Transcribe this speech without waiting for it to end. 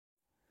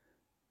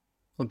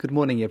Well, good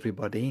morning,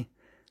 everybody.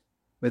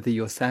 Whether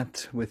you're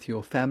sat with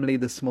your family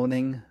this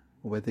morning,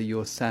 or whether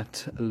you're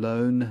sat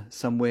alone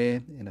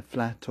somewhere in a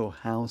flat or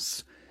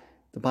house,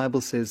 the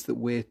Bible says that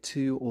where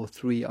two or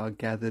three are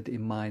gathered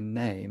in my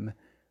name,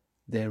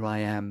 there I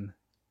am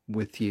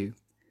with you.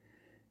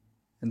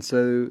 And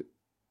so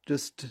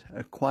just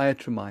a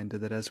quiet reminder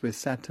that as we're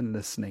sat and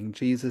listening,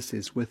 Jesus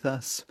is with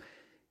us.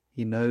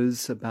 He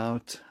knows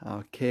about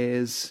our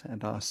cares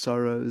and our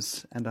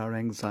sorrows and our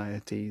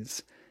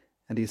anxieties.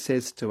 And he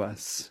says to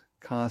us,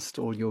 cast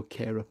all your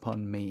care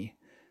upon me,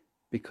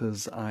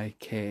 because I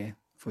care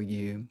for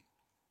you.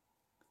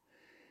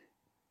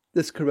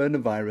 This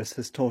coronavirus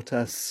has taught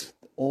us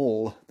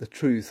all the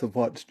truth of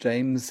what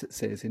James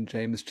says in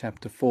James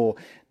chapter 4.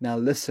 Now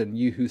listen,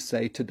 you who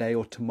say today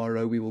or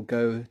tomorrow we will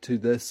go to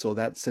this or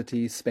that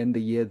city, spend a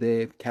year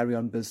there, carry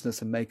on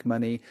business and make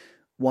money.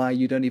 Why,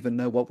 you don't even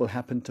know what will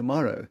happen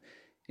tomorrow.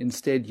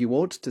 Instead, you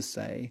ought to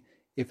say,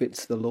 if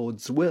it's the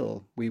Lord's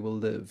will, we will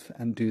live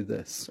and do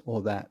this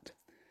or that.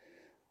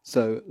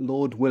 So,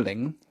 Lord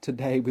willing,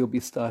 today we'll be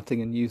starting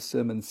a new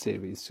sermon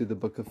series through the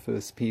book of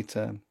 1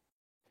 Peter.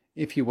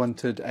 If you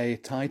wanted a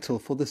title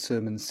for the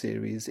sermon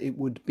series, it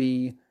would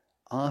be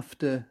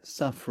After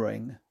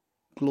Suffering,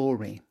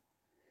 Glory.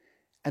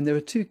 And there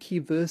are two key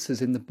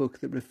verses in the book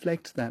that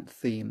reflect that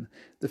theme.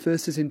 The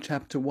first is in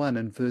chapter 1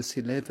 and verse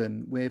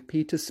 11, where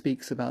Peter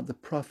speaks about the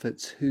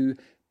prophets who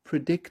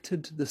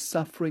predicted the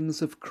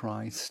sufferings of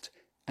Christ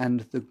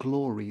and the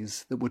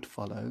glories that would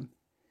follow.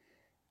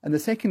 And the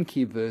second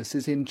key verse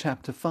is in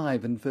chapter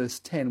 5 and verse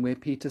 10, where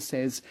Peter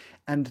says,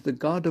 And the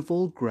God of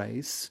all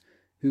grace,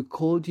 who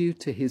called you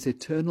to his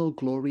eternal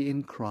glory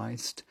in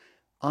Christ,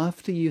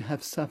 after you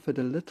have suffered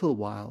a little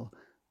while,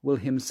 will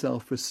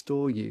himself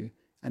restore you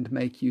and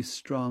make you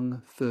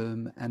strong,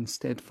 firm, and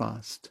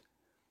steadfast.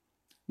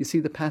 You see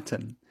the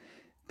pattern.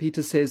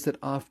 Peter says that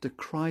after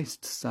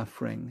Christ's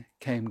suffering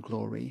came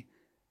glory,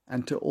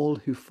 and to all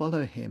who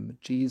follow him,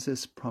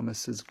 Jesus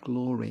promises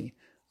glory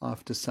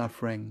after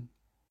suffering.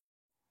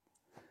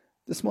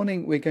 This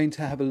morning we're going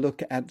to have a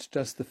look at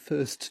just the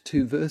first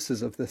two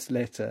verses of this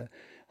letter.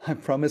 I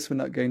promise we're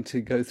not going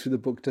to go through the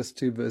book just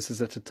two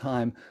verses at a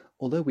time,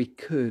 although we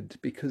could,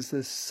 because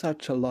there's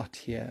such a lot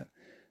here.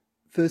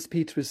 1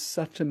 Peter is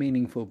such a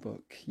meaningful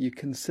book. You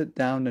can sit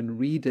down and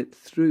read it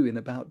through in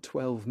about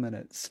 12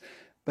 minutes,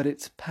 but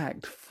it's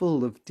packed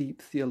full of deep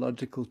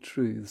theological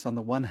truths on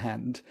the one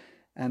hand,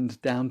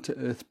 and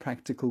down-to-earth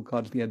practical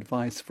godly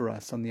advice for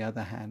us on the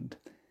other hand.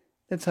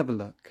 Let's have a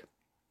look.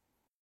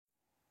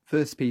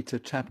 1 Peter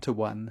chapter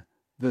 1,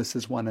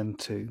 verses 1 and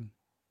 2.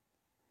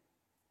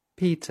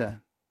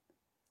 Peter,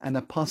 an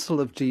apostle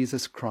of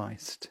Jesus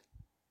Christ,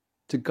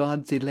 to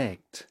God's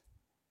elect,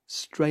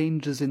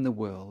 strangers in the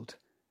world,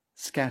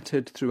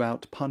 scattered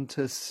throughout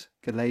Pontus,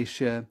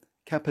 Galatia,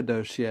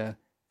 Cappadocia,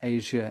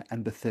 Asia,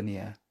 and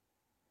Bithynia,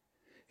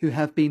 who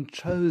have been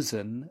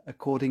chosen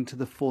according to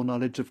the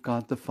foreknowledge of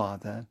God the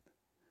Father,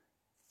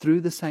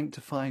 through the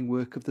sanctifying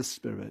work of the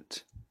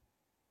Spirit,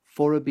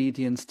 for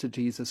obedience to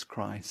Jesus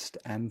Christ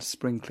and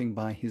sprinkling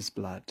by his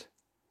blood.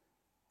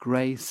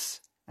 Grace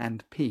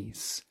and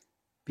peace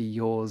be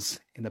yours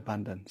in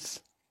abundance.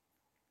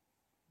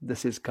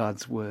 This is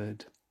God's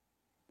word.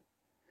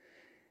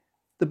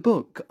 The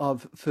book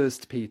of 1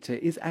 Peter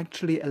is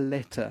actually a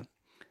letter.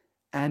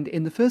 And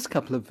in the first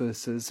couple of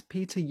verses,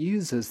 Peter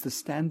uses the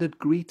standard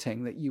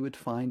greeting that you would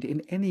find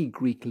in any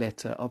Greek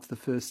letter of the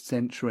first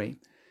century.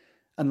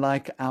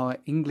 Unlike our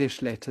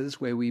English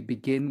letters, where we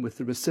begin with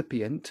the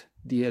recipient,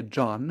 Dear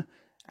John,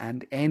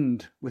 and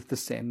end with the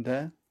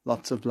sender,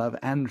 Lots of love,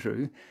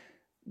 Andrew,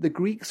 the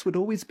Greeks would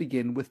always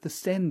begin with the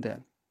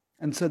sender.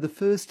 And so the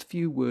first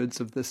few words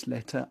of this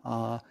letter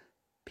are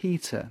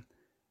Peter,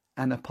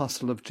 an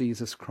apostle of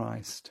Jesus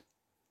Christ.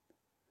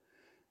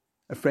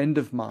 A friend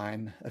of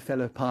mine, a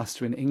fellow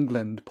pastor in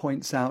England,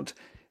 points out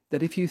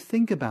that if you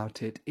think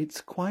about it,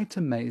 it's quite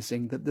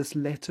amazing that this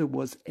letter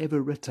was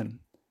ever written.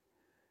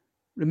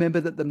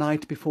 Remember that the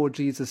night before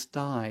Jesus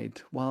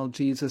died, while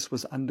Jesus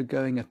was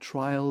undergoing a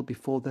trial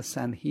before the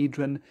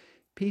Sanhedrin,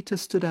 Peter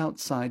stood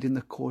outside in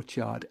the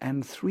courtyard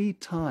and 3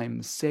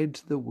 times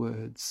said the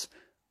words,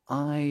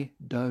 I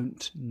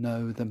don't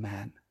know the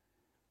man.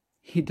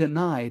 He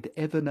denied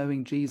ever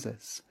knowing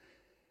Jesus.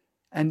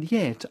 And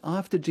yet,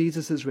 after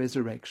Jesus'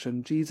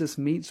 resurrection, Jesus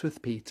meets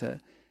with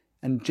Peter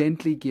and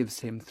gently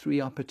gives him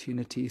 3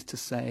 opportunities to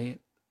say,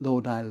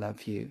 Lord, I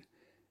love you,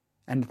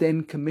 and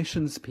then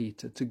commissions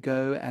Peter to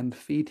go and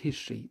feed his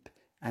sheep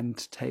and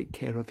take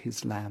care of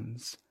his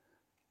lambs.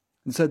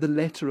 And so the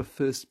letter of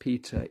 1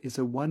 Peter is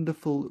a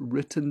wonderful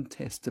written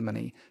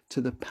testimony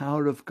to the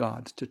power of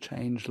God to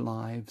change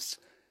lives.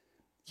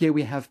 Here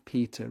we have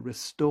Peter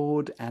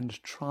restored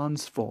and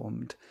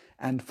transformed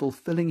and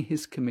fulfilling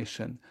his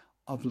commission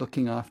of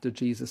looking after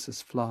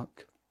Jesus'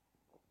 flock.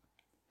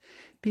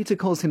 Peter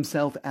calls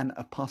himself an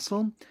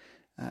apostle.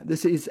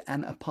 This is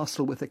an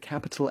apostle with a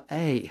capital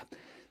A.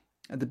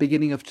 At the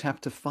beginning of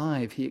chapter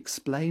 5, he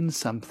explains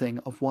something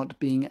of what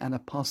being an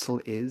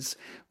apostle is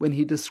when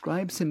he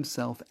describes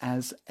himself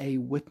as a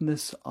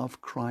witness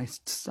of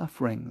Christ's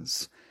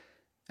sufferings.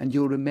 And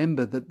you'll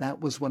remember that that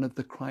was one of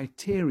the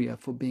criteria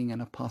for being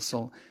an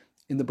apostle.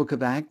 In the book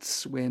of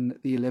Acts, when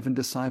the 11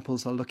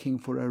 disciples are looking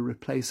for a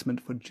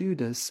replacement for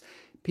Judas,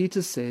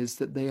 Peter says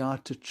that they are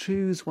to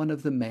choose one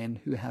of the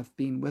men who have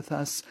been with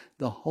us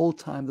the whole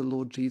time the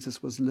Lord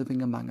Jesus was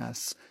living among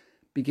us,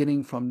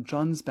 beginning from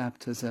John's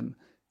baptism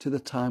to the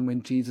time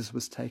when Jesus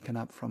was taken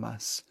up from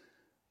us.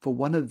 For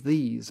one of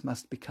these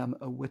must become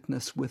a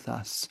witness with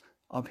us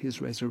of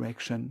his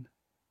resurrection.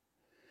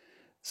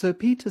 So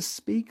Peter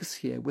speaks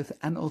here with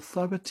an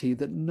authority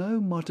that no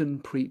modern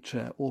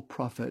preacher or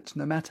prophet,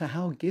 no matter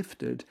how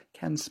gifted,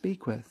 can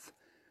speak with.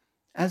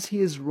 As he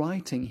is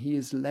writing, he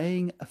is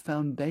laying a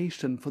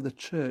foundation for the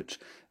church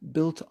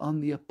built on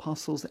the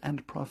apostles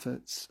and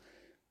prophets.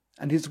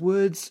 And his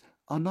words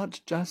are not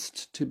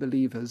just to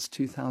believers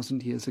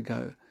 2,000 years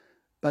ago,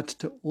 but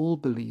to all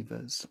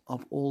believers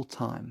of all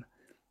time,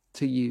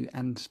 to you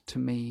and to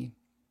me.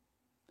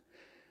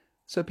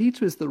 So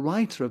Peter is the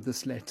writer of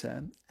this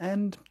letter,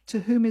 and to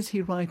whom is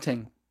he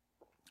writing?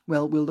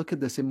 Well, we'll look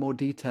at this in more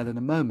detail in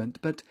a moment,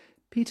 but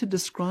Peter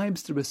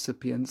describes the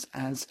recipients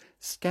as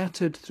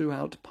scattered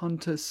throughout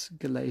Pontus,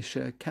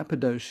 Galatia,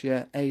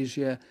 Cappadocia,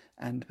 Asia,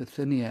 and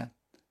Bithynia.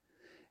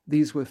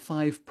 These were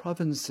 5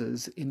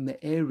 provinces in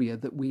the area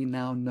that we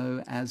now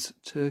know as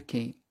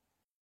Turkey.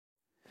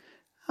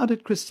 How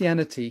did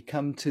Christianity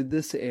come to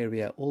this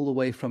area all the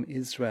way from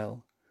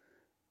Israel?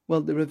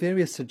 Well, there are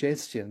various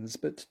suggestions,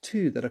 but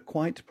 2 that are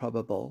quite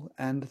probable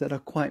and that are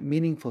quite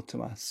meaningful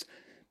to us.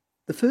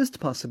 The first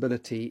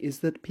possibility is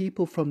that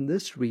people from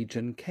this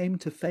region came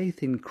to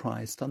faith in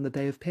Christ on the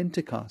day of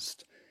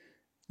Pentecost.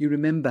 You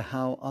remember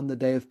how on the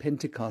day of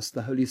Pentecost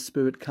the Holy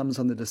Spirit comes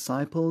on the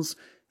disciples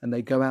and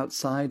they go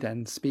outside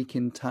and speak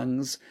in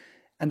tongues,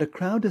 and a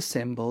crowd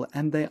assemble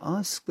and they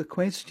ask the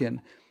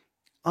question,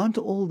 "Aren't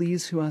all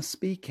these who are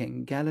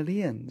speaking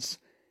Galileans?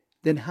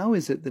 Then how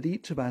is it that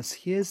each of us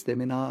hears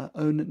them in our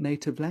own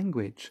native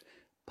language?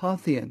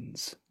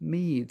 Parthians,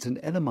 Medes and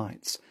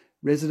Elamites,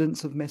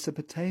 residents of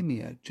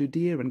Mesopotamia,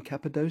 Judea and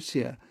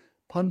Cappadocia,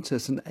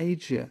 Pontus and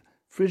Asia,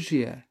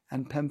 Phrygia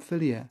and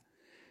Pamphylia.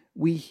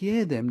 We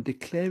hear them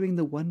declaring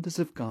the wonders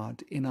of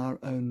God in our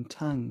own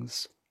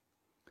tongues."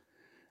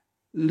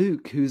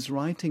 Luke, who's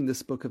writing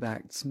this book of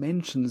Acts,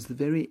 mentions the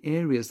very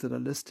areas that are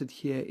listed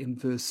here in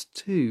verse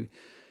 2.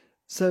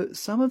 So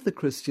some of the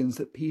Christians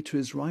that Peter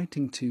is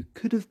writing to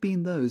could have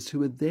been those who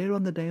were there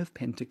on the day of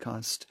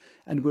Pentecost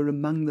and were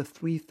among the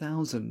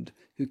 3,000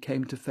 who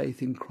came to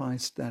faith in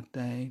Christ that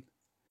day.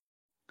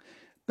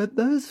 But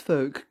those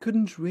folk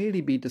couldn't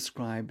really be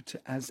described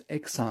as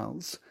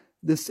exiles.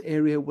 This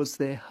area was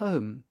their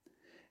home.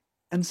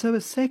 And so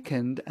a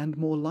second and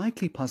more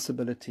likely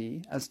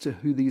possibility as to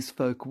who these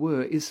folk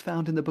were is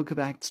found in the book of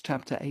Acts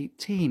chapter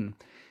 18.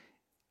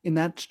 In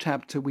that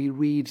chapter we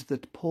read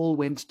that Paul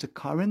went to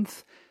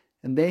Corinth,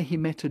 and there he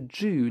met a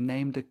Jew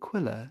named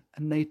Aquila,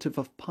 a native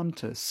of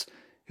Pontus,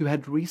 who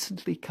had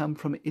recently come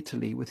from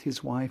Italy with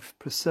his wife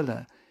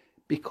Priscilla,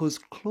 because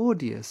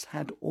Claudius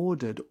had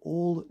ordered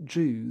all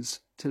Jews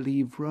to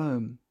leave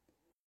Rome.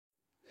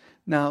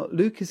 Now,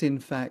 Luke is in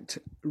fact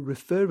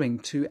referring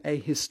to a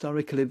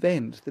historical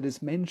event that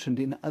is mentioned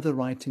in other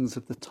writings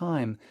of the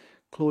time.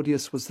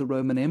 Claudius was the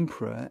Roman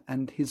emperor,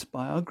 and his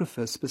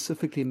biographer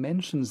specifically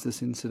mentions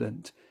this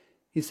incident.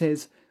 He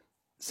says,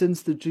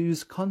 "Since the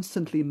Jews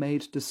constantly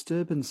made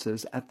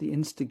disturbances at the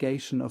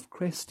instigation of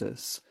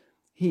Chrestus,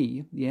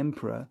 he, the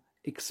emperor,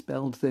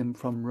 expelled them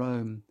from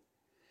Rome."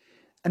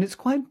 And it's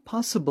quite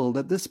possible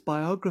that this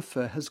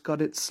biographer has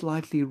got it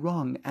slightly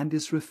wrong and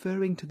is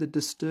referring to the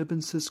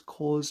disturbances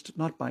caused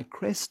not by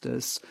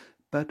Chrestus,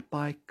 but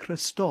by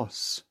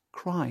Christos,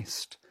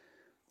 Christ.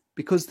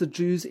 Because the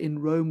Jews in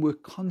Rome were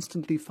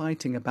constantly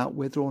fighting about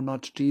whether or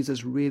not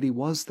Jesus really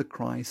was the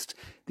Christ,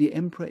 the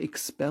emperor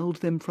expelled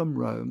them from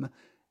Rome,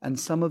 and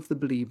some of the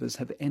believers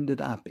have ended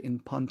up in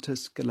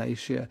Pontus,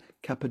 Galatia,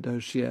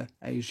 Cappadocia,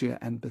 Asia,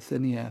 and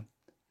Bithynia.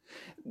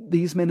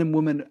 These men and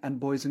women and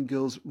boys and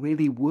girls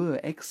really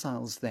were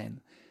exiles then.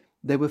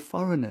 They were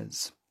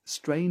foreigners,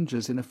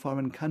 strangers in a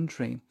foreign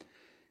country.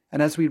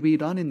 And as we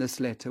read on in this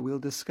letter, we'll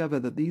discover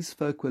that these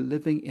folk were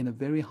living in a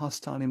very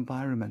hostile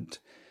environment.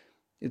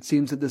 It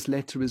seems that this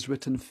letter is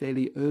written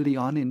fairly early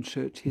on in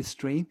church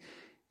history.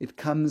 It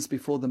comes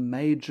before the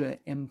major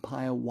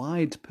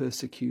empire-wide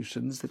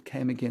persecutions that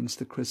came against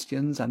the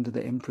Christians under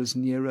the emperors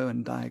Nero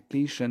and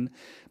Diocletian.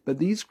 But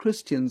these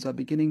Christians are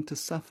beginning to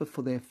suffer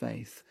for their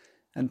faith,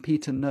 and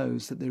Peter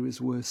knows that there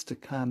is worse to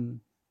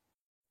come.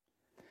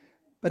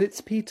 But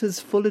it's Peter's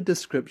fuller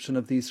description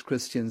of these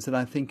Christians that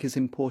I think is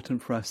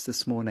important for us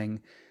this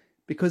morning,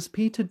 because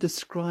Peter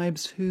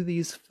describes who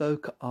these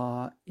folk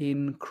are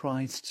in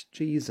Christ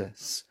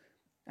Jesus,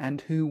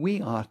 and who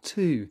we are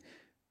too.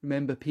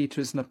 Remember,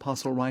 Peter is an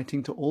apostle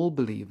writing to all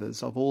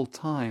believers of all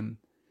time.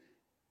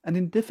 And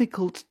in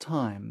difficult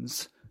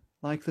times,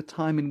 like the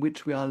time in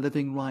which we are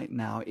living right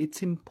now,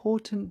 it's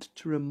important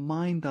to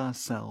remind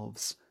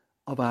ourselves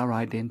of our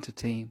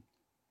identity.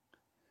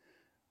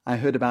 I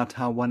heard about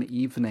how one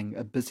evening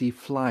a busy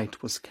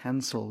flight was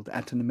cancelled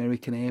at an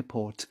American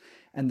airport,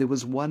 and there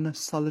was one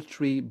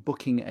solitary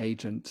booking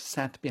agent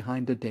sat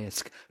behind a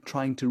desk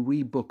trying to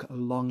rebook a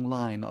long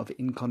line of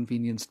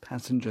inconvenienced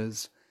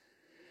passengers.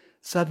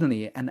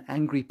 Suddenly, an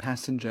angry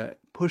passenger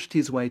pushed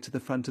his way to the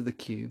front of the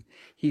queue.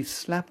 He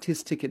slapped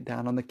his ticket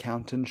down on the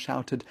counter and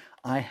shouted,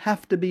 "I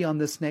have to be on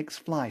this next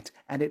flight,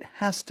 and it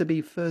has to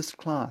be first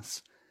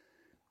class."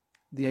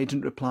 The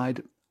agent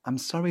replied, "I'm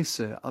sorry,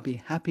 sir. I'll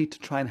be happy to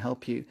try and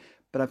help you,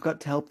 but I've got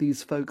to help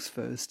these folks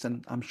first,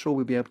 and I'm sure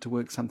we'll be able to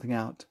work something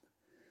out."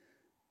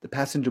 The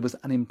passenger was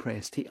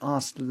unimpressed. He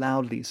asked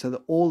loudly so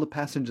that all the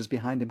passengers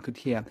behind him could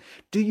hear,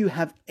 "Do you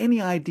have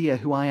any idea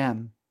who I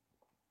am?"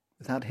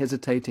 Without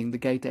hesitating, the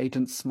gate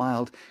agent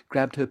smiled,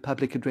 grabbed her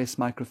public address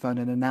microphone,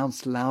 and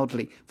announced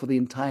loudly for the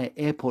entire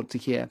airport to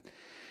hear,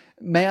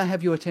 "May I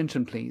have your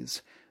attention,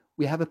 please?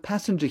 We have a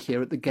passenger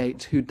here at the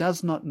gate who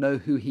does not know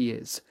who he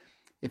is.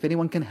 If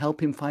anyone can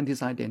help him find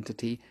his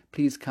identity,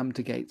 please come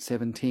to gate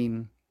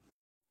 17.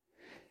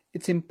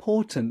 It's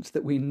important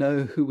that we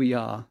know who we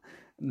are,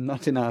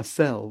 not in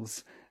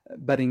ourselves,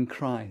 but in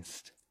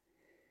Christ.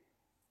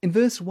 In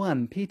verse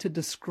 1, Peter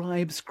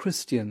describes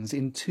Christians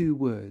in 2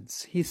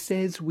 words. He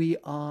says we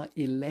are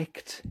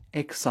elect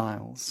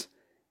exiles,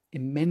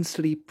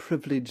 immensely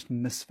privileged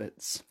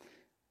misfits,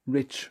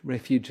 rich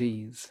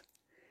refugees.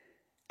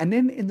 And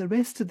then in the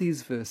rest of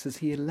these verses,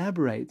 he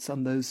elaborates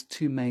on those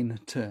 2 main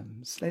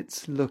terms.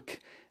 Let's look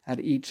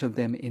at each of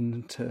them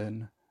in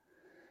turn.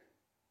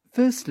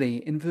 Firstly,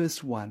 in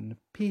verse 1,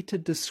 Peter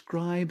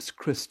describes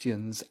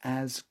Christians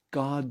as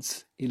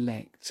God's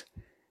elect.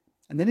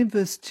 And then in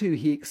verse 2,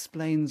 he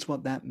explains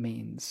what that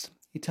means.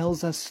 He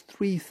tells us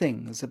 3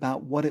 things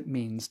about what it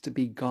means to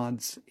be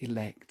God's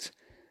elect.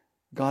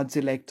 God's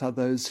elect are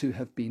those who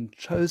have been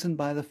chosen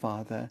by the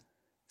Father,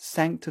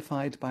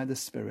 sanctified by the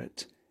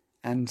Spirit,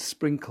 and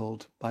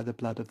sprinkled by the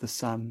blood of the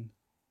Son.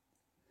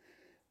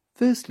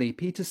 Firstly,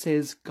 Peter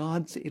says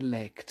God's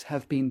elect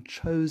have been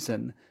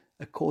chosen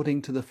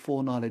according to the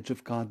foreknowledge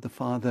of God the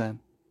Father.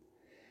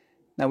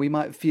 Now, we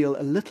might feel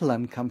a little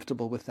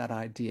uncomfortable with that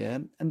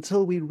idea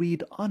until we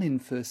read on in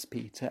 1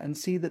 Peter and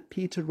see that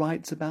Peter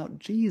writes about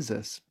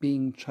Jesus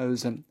being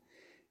chosen.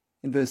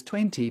 In verse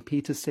 20,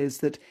 Peter says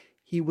that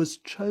he was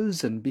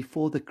chosen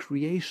before the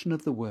creation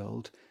of the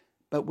world,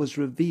 but was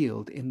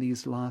revealed in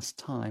these last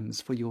times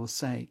for your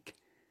sake.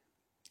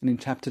 And in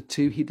chapter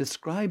 2, he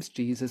describes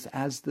Jesus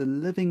as the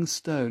living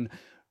stone,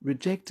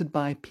 rejected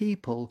by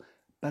people,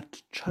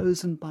 but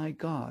chosen by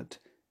God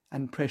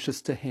and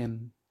precious to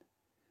him.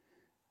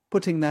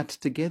 Putting that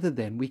together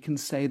then, we can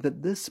say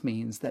that this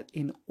means that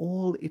in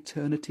all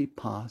eternity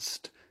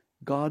past,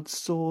 God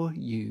saw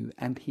you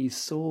and he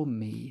saw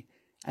me,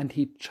 and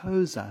he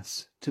chose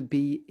us to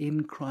be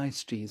in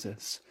Christ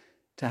Jesus,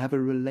 to have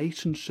a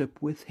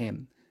relationship with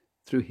him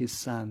through his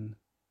Son.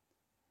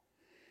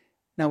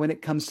 Now, when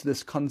it comes to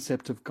this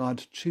concept of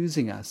God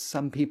choosing us,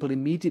 some people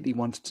immediately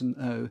want to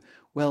know,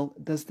 well,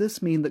 does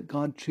this mean that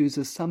God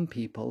chooses some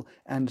people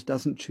and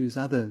doesn't choose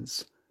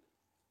others?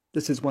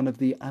 This is one of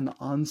the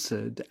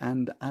unanswered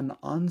and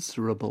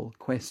unanswerable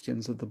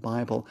questions of the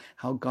Bible,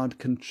 how God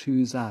can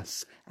choose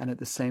us and at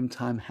the same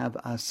time have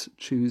us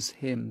choose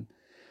him.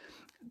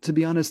 To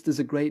be honest, there's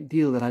a great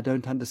deal that I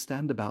don't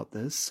understand about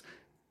this,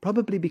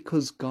 probably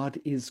because God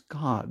is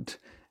God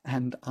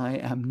and I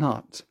am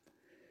not.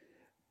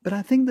 But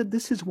I think that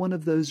this is one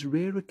of those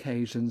rare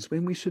occasions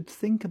when we should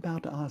think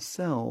about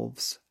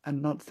ourselves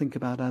and not think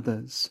about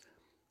others.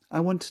 I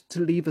want to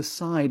leave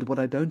aside what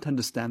I don't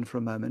understand for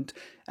a moment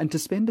and to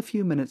spend a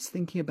few minutes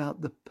thinking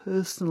about the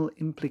personal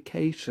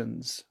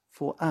implications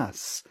for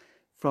us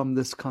from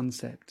this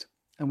concept.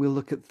 And we'll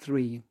look at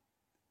 3.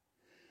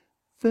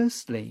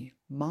 Firstly,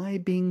 my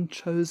being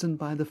chosen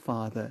by the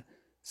Father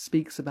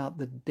speaks about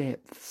the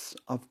depths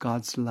of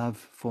God's love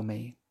for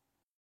me.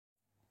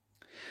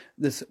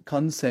 This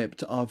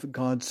concept of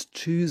God's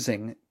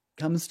choosing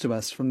comes to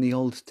us from the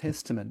Old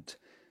Testament.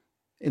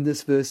 In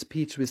this verse,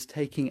 Peter is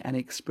taking an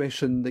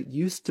expression that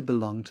used to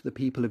belong to the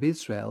people of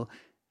Israel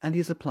and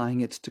he's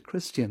applying it to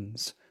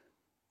Christians.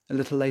 A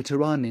little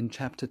later on in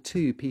chapter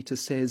 2, Peter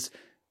says,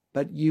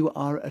 "But you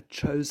are a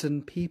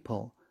chosen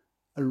people,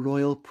 a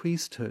royal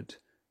priesthood,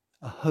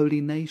 a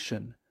holy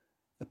nation,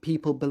 a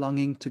people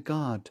belonging to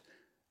God."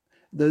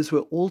 Those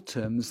were all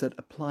terms that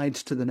applied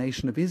to the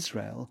nation of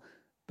Israel,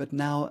 but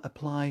now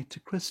apply to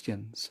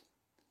Christians.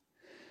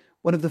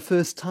 One of the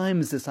first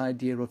times this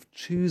idea of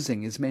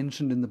choosing is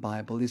mentioned in the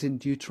Bible is in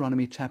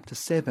Deuteronomy chapter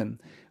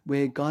 7,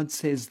 where God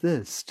says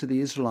this to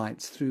the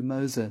Israelites through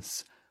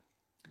Moses: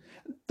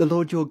 "The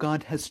Lord your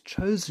God has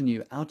chosen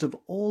you out of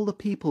all the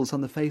peoples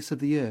on the face of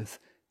the earth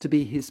to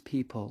be his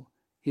people,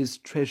 his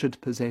treasured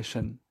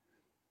possession."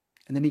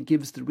 And then he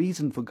gives the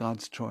reason for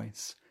God's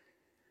choice.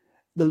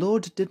 "The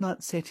Lord did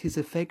not set his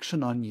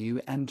affection on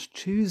you and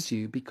choose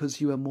you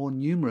because you are more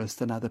numerous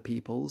than other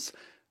peoples,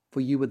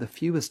 for you were the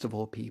fewest of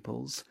all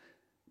peoples,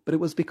 but it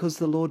was because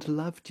the Lord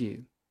loved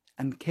you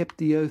and kept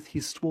the oath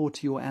he swore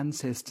to your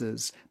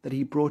ancestors, that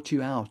he brought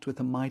you out with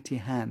a mighty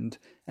hand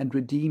and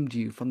redeemed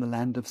you from the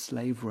land of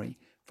slavery,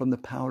 from the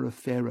power of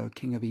Pharaoh,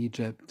 king of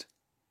Egypt.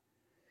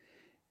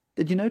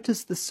 Did you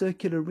notice the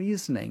circular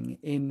reasoning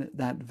in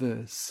that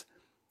verse?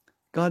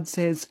 God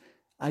says,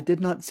 I did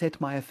not set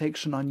my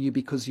affection on you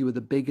because you were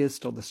the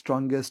biggest or the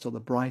strongest or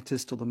the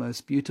brightest or the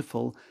most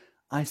beautiful.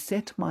 I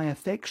set my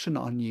affection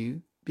on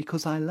you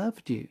because I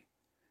loved you.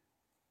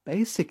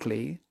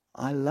 Basically,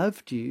 I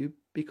loved you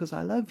because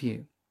I love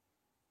you.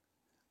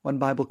 One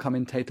Bible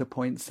commentator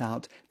points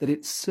out that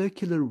it's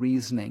circular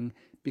reasoning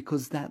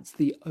because that's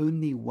the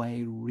only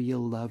way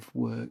real love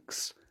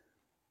works.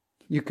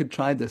 You could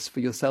try this for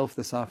yourself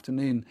this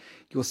afternoon.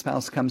 Your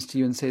spouse comes to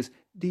you and says,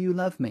 do you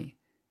love me?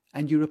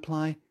 And you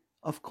reply,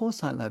 of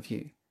course I love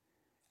you.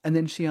 And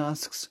then she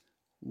asks,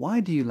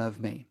 why do you love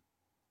me?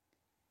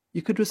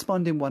 You could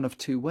respond in one of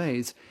two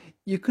ways.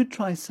 You could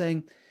try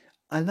saying,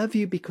 I love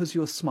you because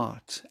you're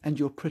smart and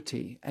you're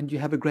pretty and you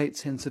have a great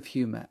sense of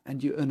humor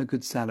and you earn a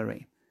good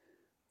salary.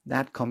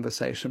 That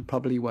conversation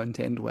probably won't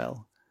end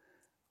well.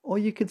 Or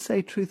you could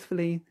say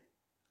truthfully,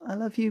 I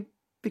love you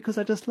because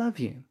I just love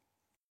you.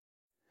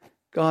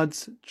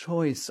 God's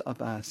choice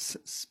of us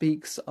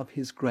speaks of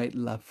his great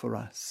love for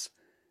us.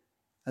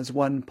 As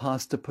one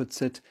pastor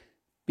puts it,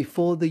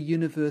 before the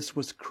universe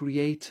was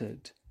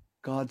created,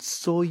 God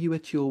saw you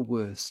at your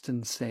worst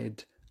and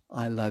said,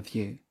 I love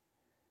you.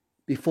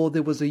 Before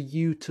there was a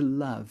you to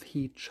love,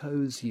 he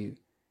chose you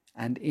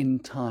and in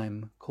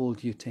time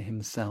called you to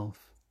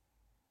himself.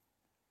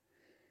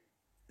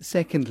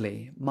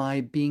 Secondly,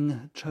 my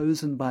being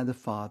chosen by the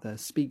Father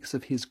speaks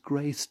of his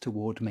grace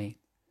toward me.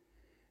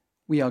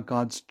 We are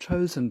God's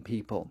chosen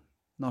people,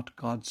 not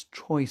God's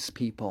choice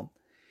people.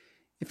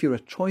 If you're a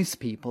choice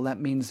people, that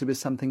means there is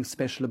something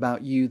special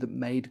about you that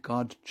made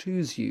God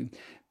choose you.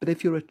 But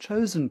if you're a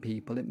chosen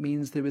people, it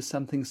means there is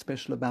something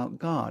special about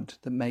God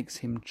that makes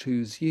him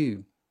choose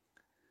you.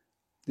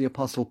 The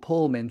Apostle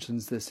Paul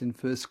mentions this in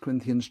 1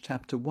 Corinthians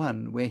chapter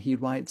 1, where he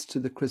writes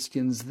to the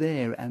Christians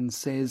there and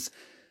says,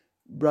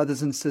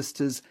 brothers and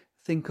sisters,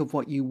 think of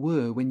what you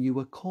were when you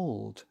were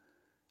called.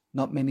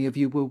 Not many of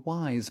you were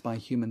wise by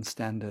human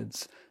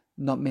standards.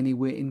 Not many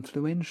were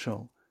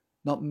influential.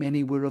 Not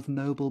many were of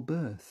noble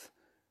birth.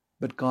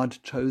 But God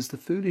chose the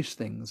foolish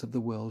things of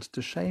the world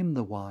to shame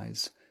the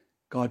wise.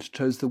 God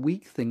chose the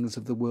weak things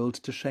of the world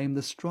to shame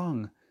the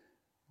strong.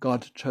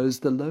 God chose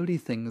the lowly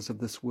things of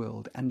this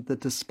world and the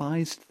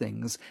despised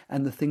things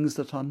and the things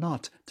that are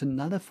not to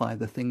nullify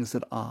the things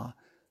that are,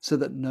 so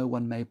that no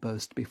one may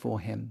boast before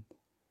him.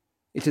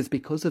 It is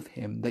because of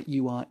him that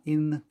you are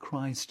in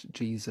Christ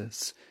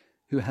Jesus,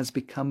 who has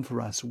become for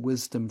us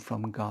wisdom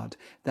from God,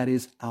 that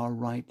is our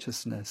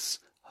righteousness,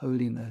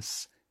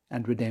 holiness,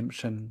 and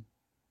redemption.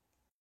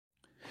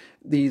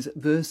 These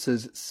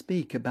verses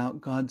speak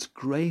about God's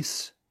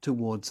grace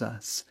towards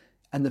us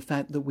and the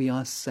fact that we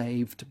are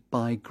saved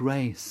by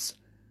grace.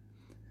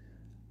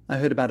 I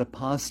heard about a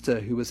pastor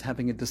who was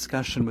having a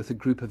discussion with a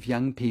group of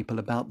young people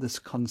about this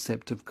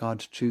concept of God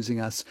choosing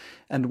us,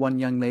 and one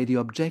young lady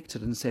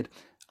objected and said,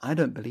 I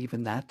don't believe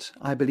in that.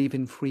 I believe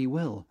in free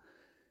will.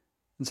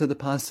 And so the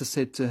pastor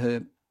said to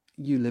her,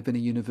 you live in a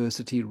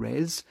university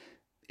res.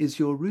 Is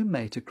your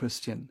roommate a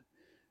Christian?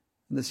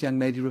 And this young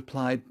lady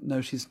replied,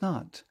 no, she's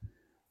not.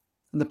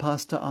 And the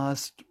pastor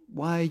asked,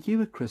 why are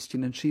you a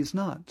Christian and she's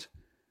not?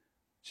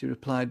 She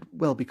replied,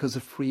 well, because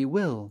of free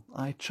will.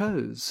 I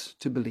chose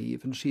to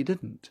believe and she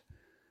didn't.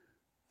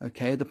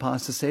 Okay, the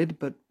pastor said,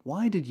 but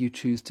why did you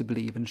choose to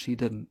believe and she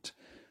didn't?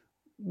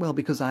 Well,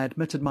 because I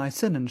admitted my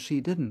sin and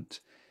she didn't.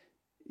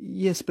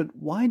 Yes, but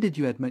why did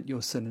you admit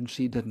your sin and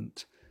she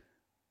didn't?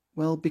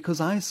 Well, because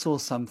I saw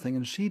something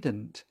and she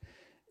didn't.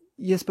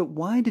 Yes, but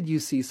why did you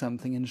see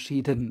something and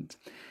she didn't?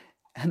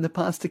 And the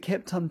pastor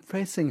kept on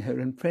pressing her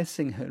and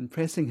pressing her and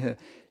pressing her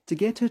to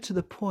get her to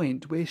the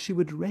point where she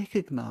would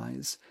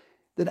recognize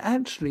that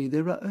actually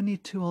there are only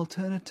two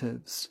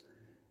alternatives.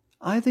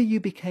 Either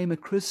you became a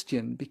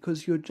Christian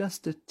because you're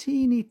just a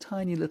teeny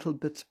tiny little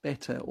bit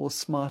better or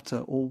smarter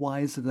or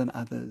wiser than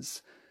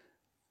others,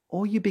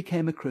 or you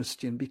became a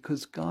Christian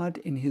because God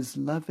in his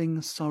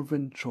loving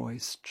sovereign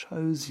choice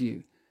chose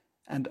you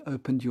and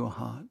opened your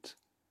heart.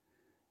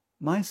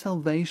 My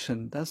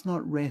salvation does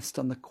not rest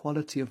on the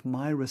quality of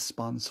my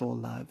response or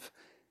love.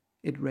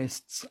 It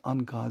rests on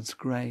God's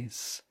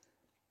grace.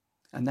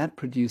 And that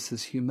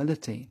produces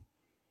humility.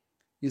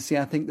 You see,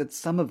 I think that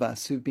some of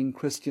us who've been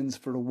Christians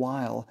for a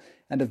while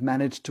and have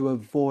managed to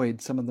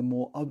avoid some of the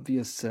more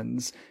obvious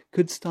sins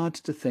could start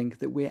to think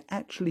that we're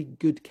actually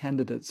good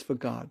candidates for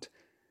God,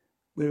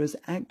 whereas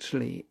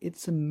actually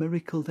it's a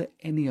miracle that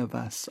any of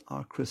us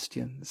are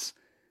Christians.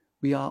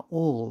 We are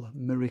all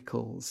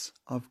miracles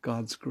of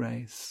God's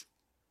grace.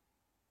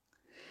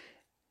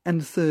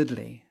 And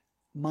thirdly,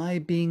 my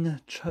being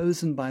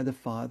chosen by the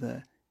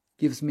Father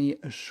gives me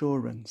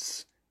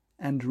assurance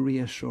and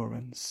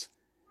reassurance.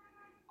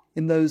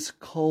 In those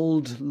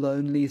cold,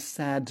 lonely,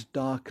 sad,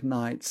 dark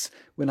nights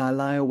when I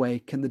lie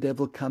awake and the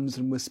devil comes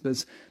and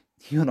whispers,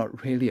 you're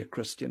not really a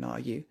Christian, are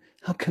you?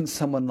 How can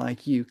someone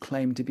like you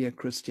claim to be a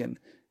Christian?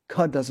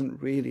 God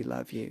doesn't really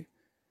love you.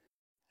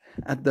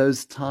 At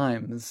those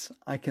times,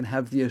 I can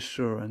have the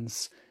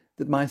assurance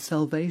that my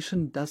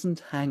salvation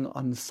doesn't hang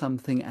on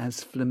something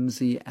as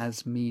flimsy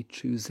as me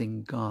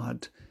choosing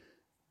God,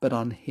 but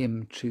on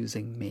him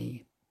choosing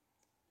me.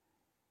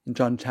 In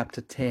John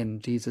chapter 10,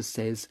 Jesus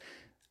says,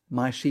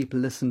 "My sheep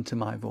listen to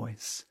my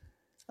voice.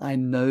 I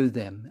know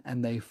them,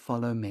 and they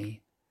follow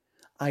me.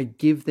 I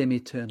give them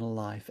eternal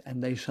life,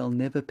 and they shall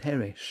never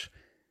perish.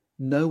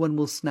 No one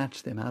will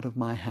snatch them out of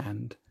my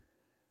hand.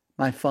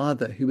 My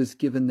Father, who has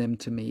given them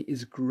to me,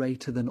 is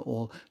greater than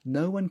all.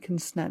 No one can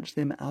snatch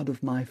them out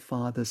of my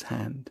Father's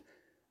hand.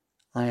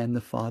 I and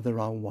the Father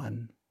are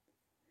one."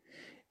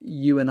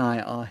 You and I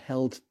are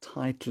held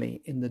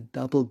tightly in the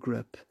double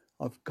grip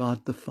of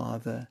God the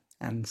Father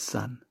and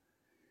Son.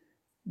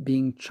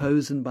 Being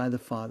chosen by the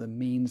Father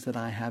means that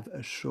I have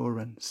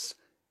assurance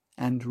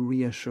and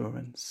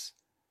reassurance.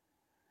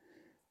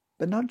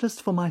 But not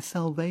just for my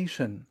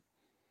salvation.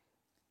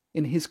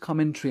 In his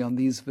commentary on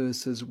these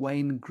verses,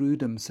 Wayne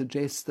Grudem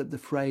suggests that the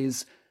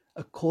phrase,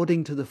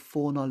 "according to the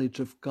foreknowledge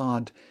of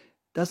God,"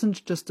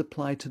 doesn't just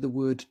apply to the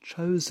word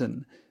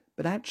chosen,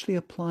 but actually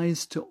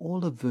applies to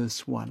all of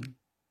verse 1.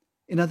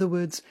 In other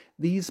words,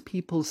 these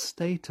people's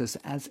status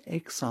as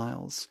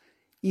exiles,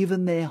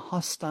 even their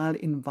hostile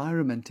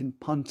environment in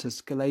Pontus,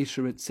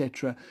 Galatia,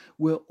 etc.,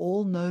 were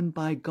all known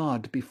by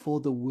God before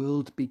the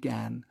world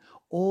began.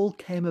 All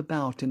came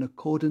about in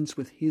accordance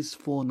with his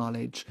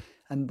foreknowledge,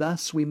 and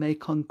thus we may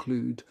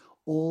conclude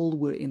all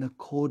were in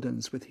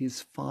accordance with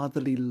his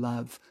fatherly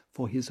love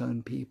for his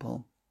own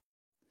people.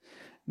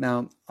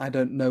 Now, I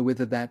don't know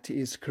whether that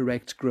is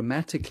correct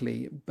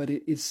grammatically, but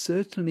it is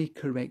certainly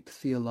correct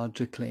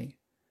theologically.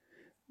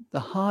 The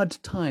hard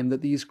time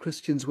that these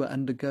Christians were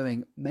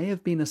undergoing may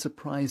have been a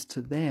surprise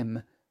to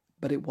them,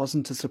 but it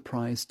wasn't a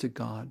surprise to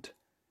God.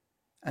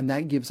 And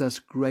that gives us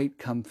great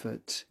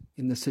comfort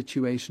in the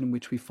situation in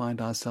which we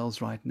find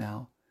ourselves right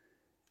now.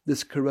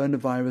 This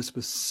coronavirus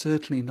was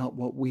certainly not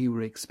what we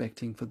were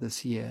expecting for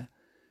this year,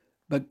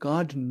 but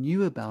God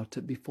knew about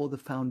it before the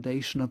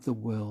foundation of the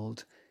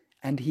world,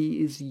 and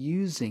he is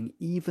using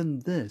even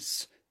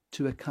this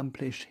to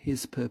accomplish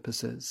his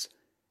purposes.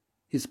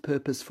 His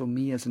purpose for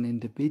me as an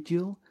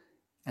individual,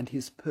 and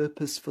his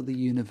purpose for the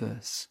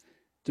universe,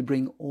 to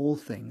bring all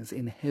things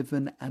in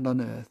heaven and on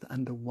earth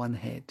under one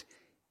head,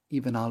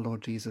 even our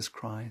Lord Jesus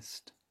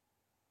Christ.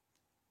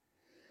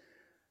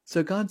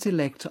 So God's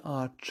elect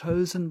are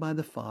chosen by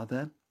the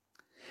Father.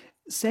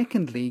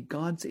 Secondly,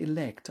 God's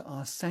elect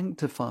are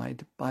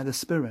sanctified by the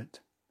Spirit.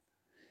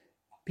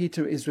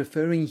 Peter is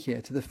referring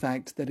here to the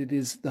fact that it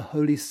is the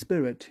Holy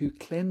Spirit who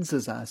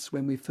cleanses us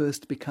when we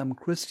first become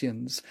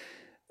Christians.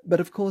 But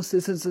of course,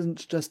 this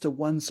isn't just a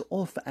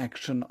once-off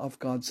action of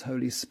God's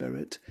Holy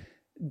Spirit.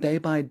 Day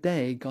by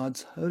day,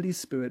 God's Holy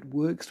Spirit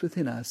works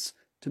within us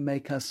to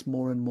make us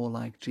more and more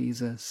like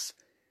Jesus.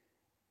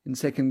 In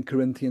 2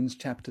 Corinthians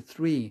chapter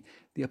 3,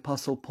 the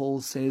Apostle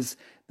Paul says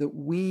that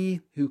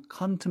we who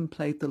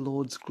contemplate the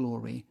Lord's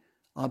glory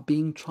are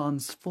being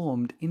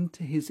transformed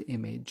into his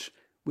image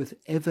with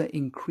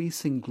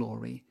ever-increasing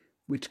glory,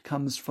 which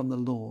comes from the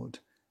Lord,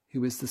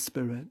 who is the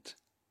Spirit.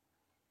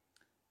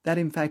 That,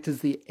 in fact, is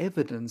the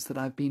evidence that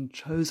I've been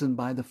chosen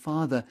by the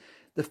Father,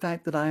 the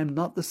fact that I am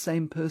not the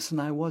same person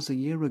I was a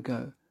year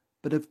ago,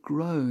 but have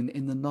grown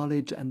in the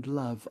knowledge and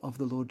love of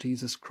the Lord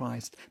Jesus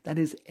Christ. That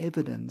is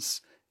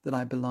evidence that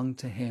I belong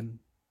to him.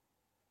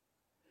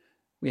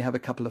 We have a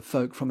couple of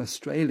folk from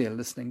Australia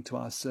listening to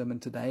our sermon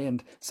today,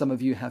 and some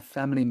of you have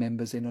family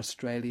members in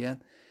Australia.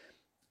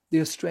 The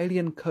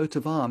Australian coat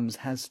of arms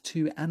has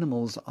two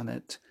animals on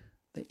it,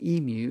 the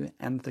emu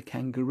and the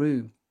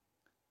kangaroo.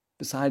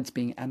 Besides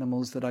being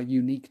animals that are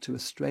unique to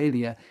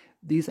Australia,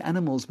 these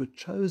animals were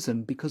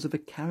chosen because of a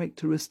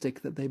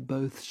characteristic that they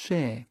both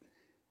share.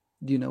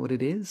 Do you know what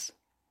it is?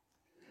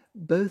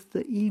 Both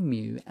the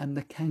emu and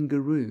the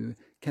kangaroo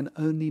can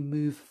only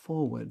move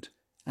forward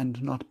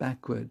and not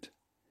backward.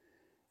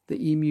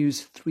 The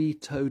emu's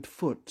three-toed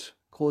foot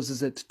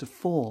causes it to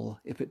fall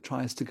if it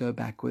tries to go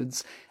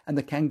backwards, and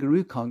the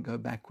kangaroo can't go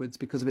backwards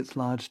because of its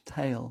large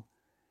tail.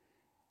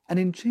 And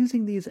in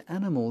choosing these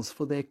animals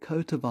for their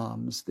coat of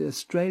arms, the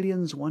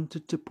Australians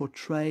wanted to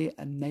portray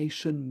a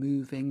nation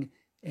moving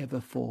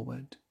ever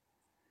forward.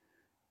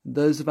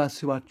 Those of us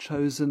who are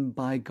chosen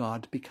by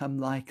God become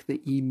like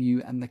the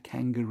emu and the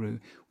kangaroo.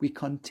 We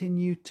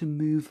continue to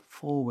move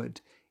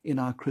forward in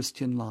our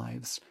Christian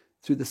lives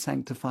through the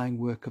sanctifying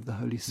work of the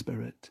Holy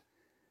Spirit.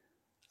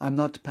 I'm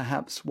not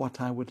perhaps what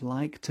I would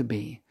like to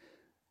be,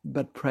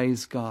 but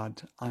praise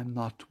God, I'm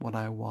not what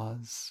I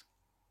was.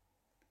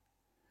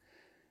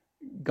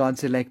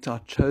 God's elect are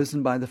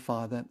chosen by the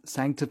Father,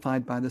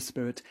 sanctified by the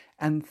Spirit,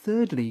 and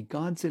thirdly,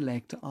 God's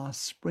elect are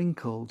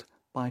sprinkled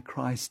by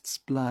Christ's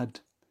blood,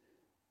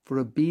 for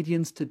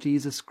obedience to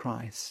Jesus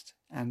Christ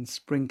and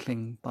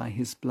sprinkling by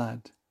his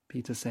blood,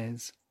 Peter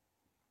says.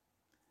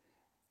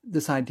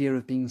 This idea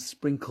of being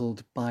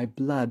sprinkled by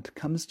blood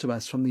comes to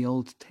us from the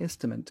Old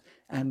Testament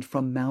and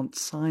from Mount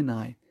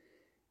Sinai.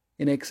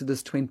 In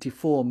Exodus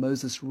 24,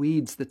 Moses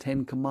reads the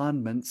 10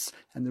 Commandments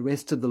and the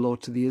rest of the law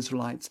to the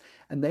Israelites,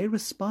 and they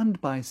respond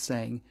by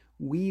saying,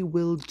 "We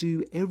will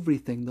do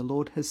everything the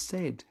Lord has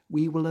said.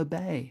 We will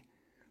obey."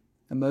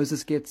 And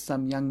Moses gets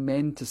some young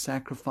men to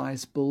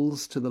sacrifice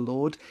bulls to the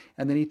Lord,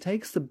 and then he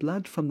takes the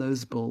blood from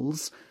those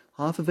bulls.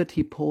 Half of it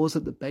he pours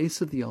at the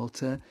base of the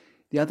altar,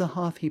 the other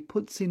half he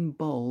puts in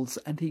bowls,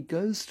 and he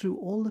goes through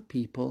all the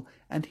people,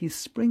 and he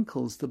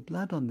sprinkles the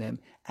blood on them,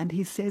 and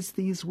he says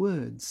these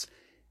words,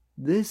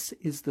 "This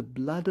is the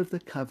blood of the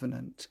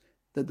covenant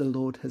that the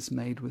Lord has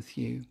made with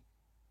you."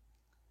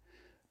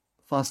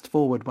 Fast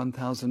forward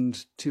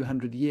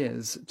 1,200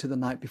 years to the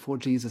night before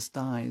Jesus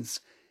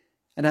dies.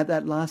 And at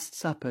that Last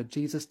Supper,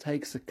 Jesus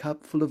takes a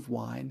cup full of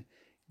wine,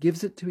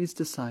 gives it to his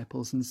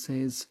disciples and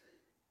says,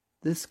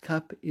 "This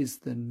cup is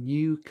the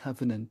new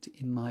covenant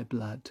in my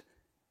blood,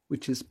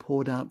 which is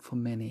poured out for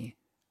many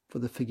for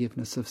the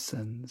forgiveness of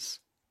sins."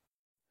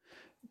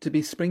 To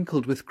be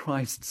sprinkled with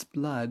Christ's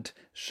blood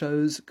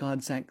shows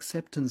God's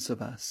acceptance of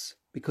us,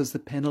 because the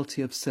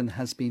penalty of sin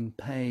has been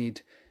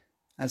paid.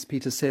 As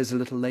Peter says a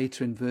little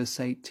later in verse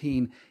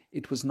 18,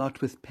 "It was not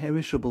with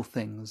perishable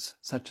things,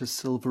 such as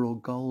silver or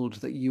gold,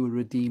 that you were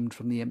redeemed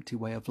from the empty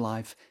way of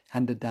life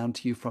handed down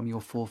to you from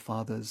your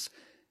forefathers,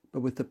 but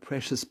with the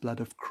precious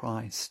blood of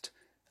Christ,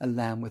 a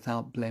lamb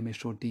without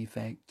blemish or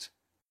defect."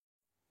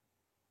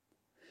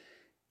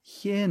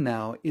 Here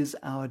now is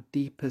our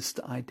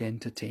deepest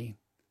identity.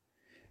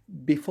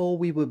 Before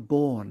we were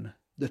born,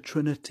 the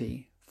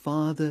Trinity,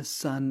 Father,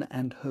 Son,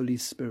 and Holy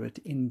Spirit,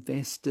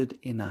 invested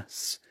in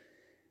us.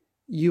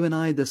 You and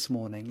I this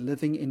morning,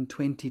 living in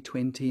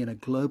 2020 in a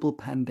global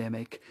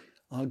pandemic,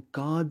 are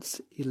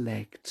God's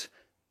elect,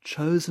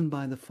 chosen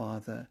by the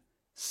Father,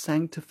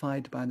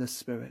 sanctified by the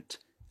Spirit,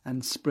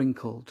 and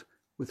sprinkled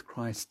with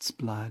Christ's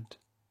blood.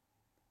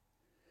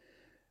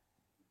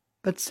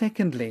 But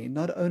secondly,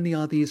 not only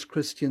are these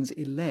Christians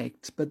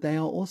elect, but they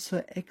are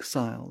also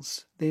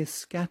exiles. They're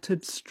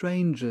scattered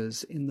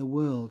strangers in the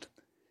world.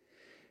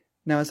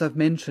 Now, as I've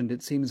mentioned,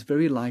 it seems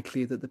very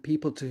likely that the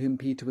people to whom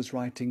Peter was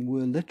writing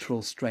were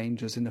literal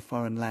strangers in a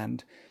foreign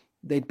land.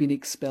 They'd been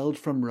expelled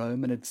from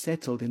Rome and had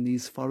settled in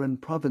these foreign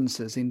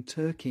provinces in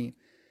Turkey.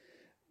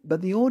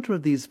 But the order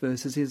of these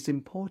verses is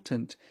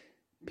important.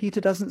 Peter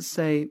doesn't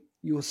say,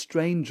 "You're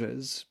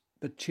strangers,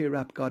 but cheer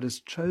up, God has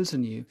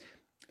chosen you."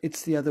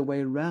 It's the other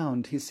way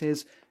round. He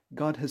says,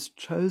 God has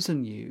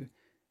chosen you,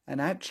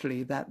 and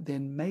actually that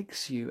then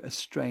makes you a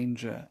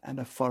stranger and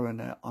a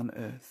foreigner on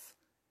earth.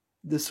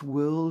 This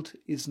world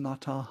is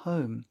not our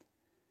home.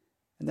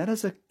 And that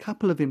has a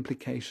couple of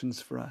implications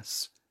for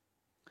us.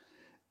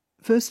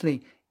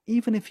 Firstly,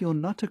 even if you're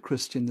not a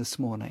Christian this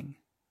morning,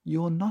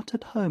 you're not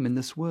at home in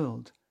this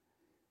world.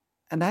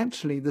 And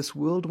actually, this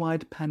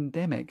worldwide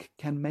pandemic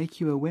can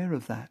make you aware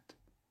of that.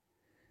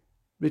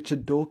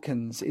 Richard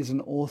Dawkins is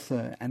an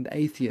author and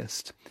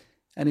atheist,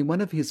 and in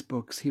one of his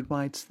books he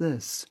writes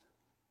this: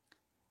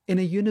 "In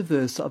a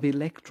universe of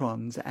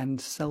electrons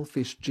and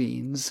selfish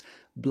genes,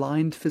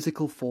 blind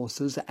physical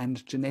forces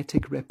and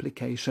genetic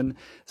replication,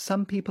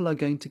 some people are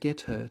going to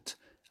get hurt,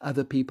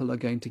 other people are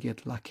going to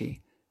get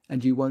lucky,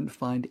 and you won't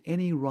find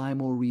any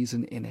rhyme or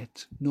reason in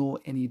it, nor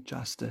any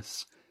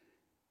justice.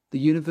 The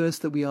universe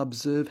that we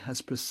observe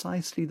has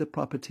precisely the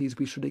properties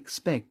we should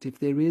expect if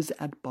there is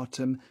at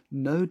bottom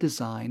no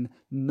design,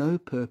 no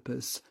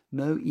purpose,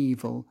 no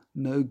evil,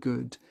 no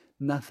good,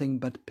 nothing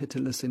but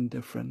pitiless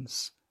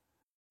indifference."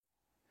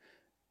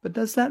 But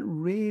does that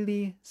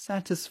really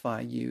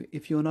satisfy you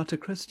if you're not a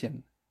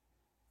Christian?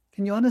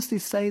 Can you honestly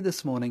say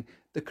this morning,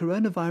 the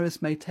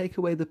coronavirus may take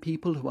away the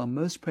people who are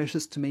most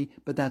precious to me,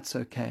 but that's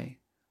okay?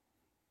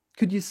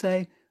 Could you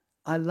say,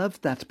 I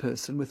loved that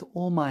person with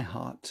all my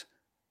heart.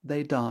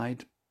 They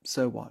died,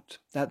 so what?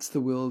 That's the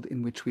world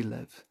in which we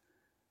live.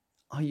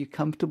 Are you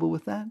comfortable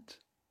with that?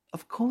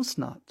 Of course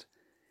not.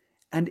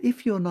 And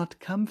if you're not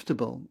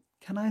comfortable,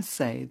 can I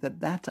say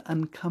that that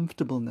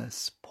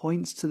uncomfortableness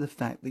points to the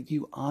fact that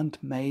you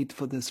aren't made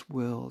for this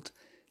world.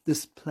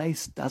 This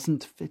place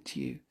doesn't fit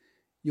you.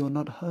 You're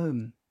not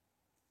home.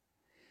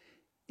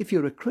 If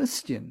you're a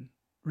Christian,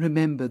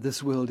 remember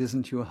this world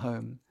isn't your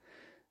home.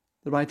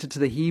 The writer to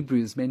the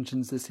Hebrews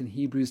mentions this in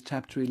Hebrews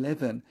chapter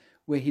 11,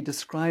 where he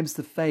describes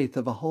the faith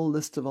of a whole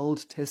list of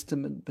Old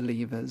Testament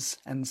believers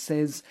and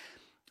says,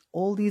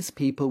 all these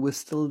people were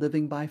still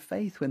living by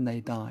faith when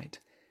they died.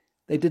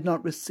 They did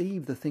not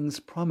receive the things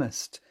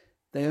promised.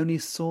 They only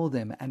saw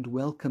them and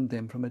welcomed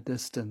them from a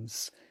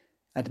distance,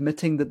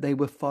 admitting that they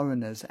were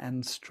foreigners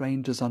and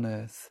strangers on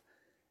earth.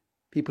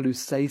 People who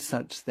say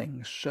such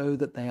things show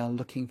that they are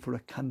looking for a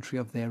country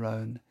of their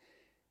own.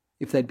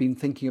 If they'd been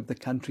thinking of the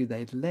country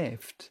they'd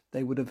left,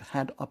 they would have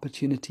had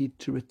opportunity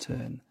to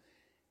return.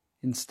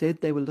 Instead,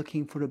 they were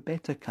looking for a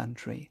better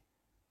country,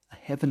 a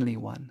heavenly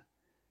one.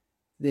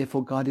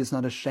 Therefore, God is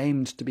not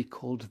ashamed to be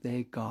called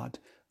their God,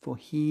 for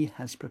he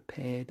has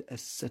prepared a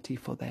city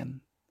for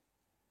them.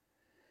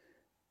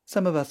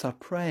 Some of us are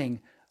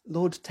praying,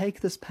 Lord, take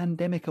this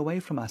pandemic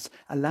away from us.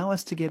 Allow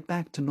us to get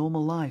back to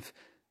normal life.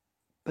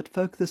 But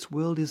folk, this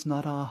world is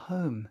not our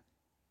home.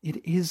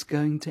 It is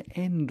going to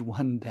end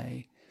one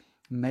day.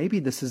 Maybe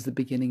this is the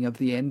beginning of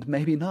the end,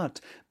 maybe not.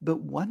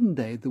 But one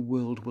day the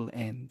world will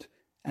end,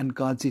 and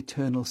God's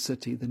eternal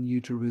city, the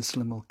New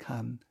Jerusalem, will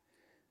come.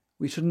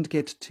 We shouldn't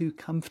get too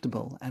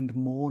comfortable and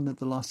mourn at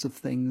the loss of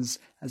things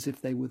as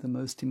if they were the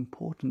most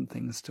important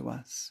things to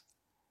us.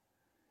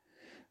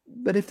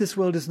 But if this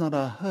world is not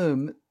our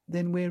home,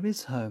 then where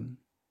is home?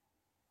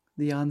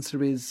 The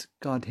answer is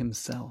God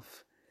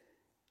himself.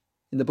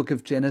 In the book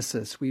of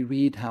Genesis, we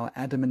read how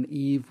Adam and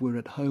Eve were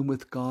at home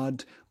with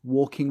God,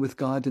 walking with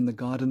God in the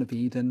Garden of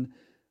Eden,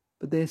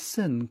 but their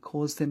sin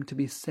caused them to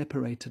be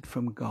separated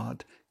from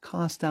God,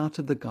 cast out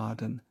of the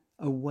garden,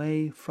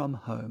 away from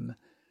home.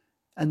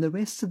 And the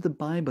rest of the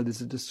Bible is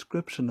a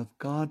description of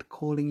God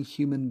calling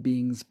human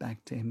beings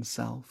back to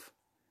himself.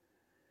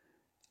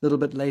 A little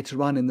bit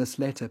later on in this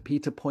letter,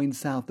 Peter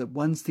points out that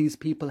once these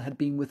people had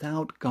been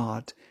without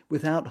God,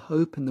 without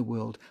hope in the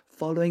world,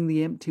 following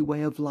the empty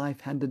way of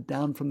life handed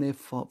down from their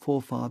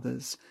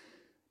forefathers,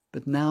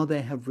 but now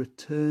they have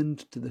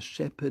returned to the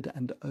shepherd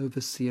and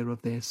overseer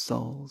of their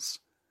souls.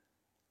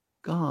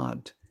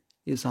 God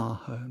is our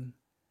home.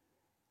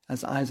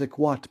 As Isaac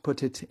Watt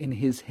put it in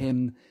his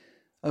hymn,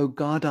 O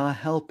God, our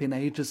help in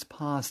ages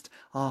past,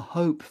 our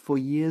hope for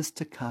years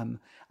to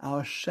come,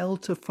 our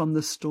shelter from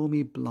the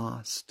stormy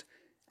blast,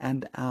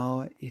 and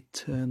our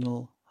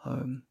eternal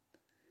home.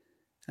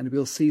 And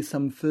we'll see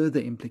some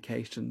further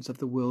implications of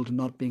the world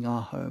not being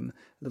our home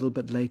a little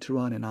bit later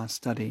on in our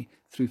study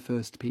through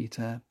 1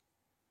 Peter.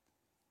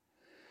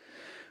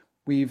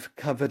 We've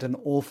covered an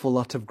awful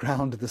lot of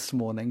ground this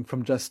morning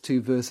from just 2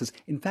 verses.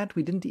 In fact,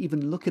 we didn't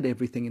even look at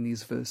everything in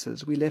these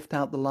verses. We left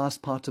out the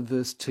last part of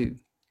verse 2.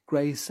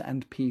 Grace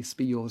and peace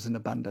be yours in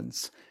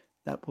abundance.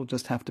 That will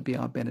just have to be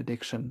our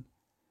benediction.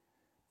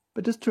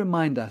 But just to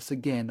remind us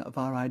again of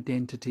our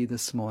identity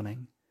this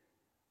morning,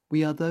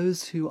 we are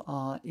those who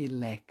are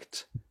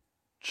elect,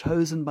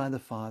 chosen by the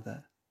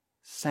Father,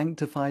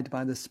 sanctified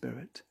by the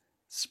Spirit,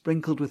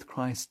 sprinkled with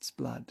Christ's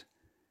blood.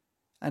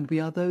 And we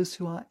are those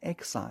who are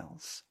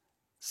exiles,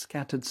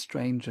 scattered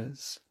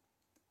strangers.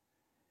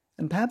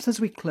 And perhaps as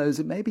we close,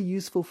 it may be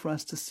useful for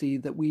us to see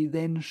that we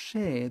then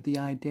share the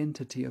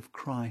identity of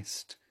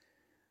Christ.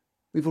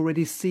 We've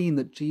already seen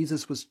that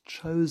Jesus was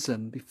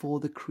chosen before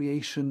the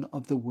creation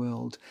of the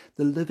world,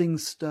 the living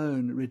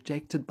stone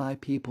rejected by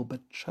people,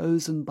 but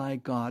chosen by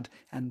God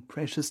and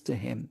precious to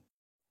him.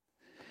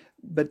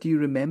 But do you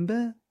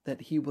remember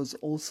that he was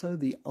also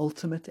the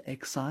ultimate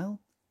exile?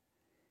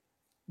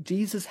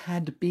 Jesus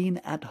had been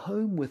at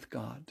home with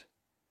God,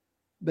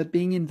 but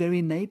being in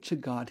very nature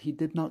God, he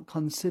did not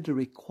consider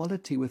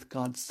equality with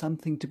God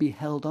something to be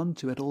held on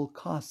to at all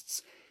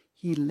costs.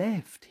 He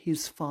left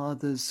his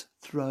Father's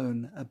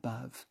throne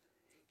above.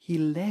 He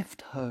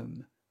left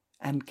home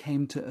and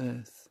came to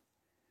earth.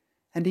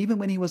 And even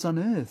when he was on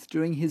earth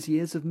during his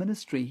years of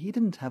ministry, he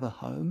didn't have a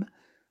home.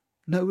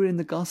 Nowhere in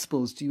the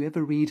Gospels do you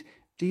ever read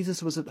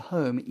Jesus was at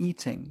home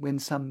eating when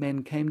some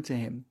men came to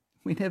him.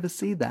 We never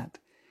see that.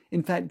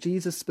 In fact,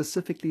 Jesus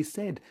specifically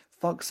said,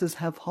 foxes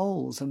have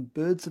holes and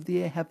birds of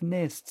the air have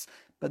nests,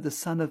 but the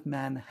Son of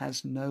Man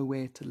has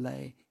nowhere to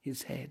lay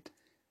his head,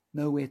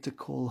 nowhere to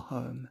call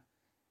home.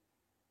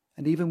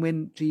 And even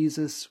when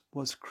Jesus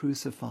was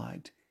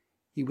crucified,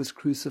 he was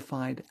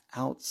crucified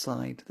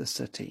outside the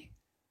city,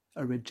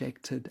 a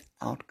rejected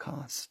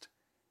outcast.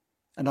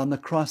 And on the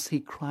cross he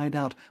cried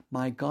out,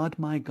 my God,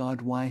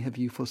 why have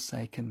you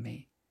forsaken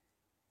me?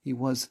 He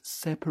was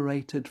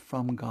separated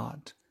from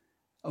God,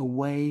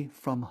 away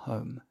from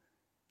home,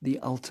 the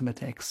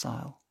ultimate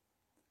exile.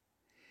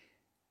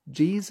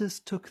 Jesus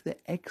took the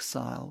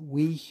exile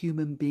we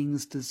human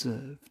beings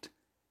deserved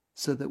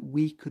so that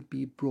we could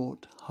be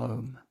brought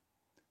home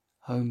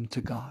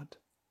to God.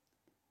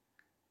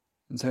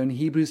 And so in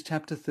Hebrews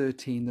chapter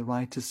 13, the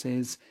writer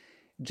says,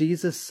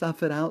 Jesus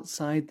suffered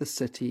outside the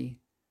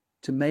city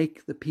to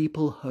make the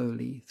people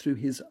holy through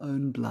his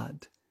own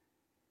blood.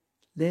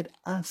 Let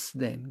us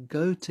then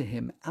go to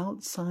him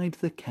outside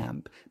the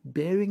camp,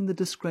 bearing the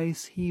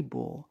disgrace he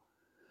bore.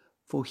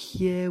 For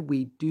here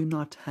we do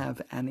not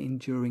have an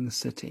enduring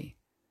city,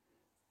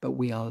 but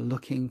we are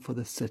looking for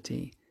the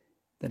city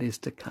that is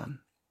to come.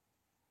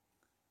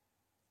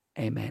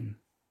 Amen.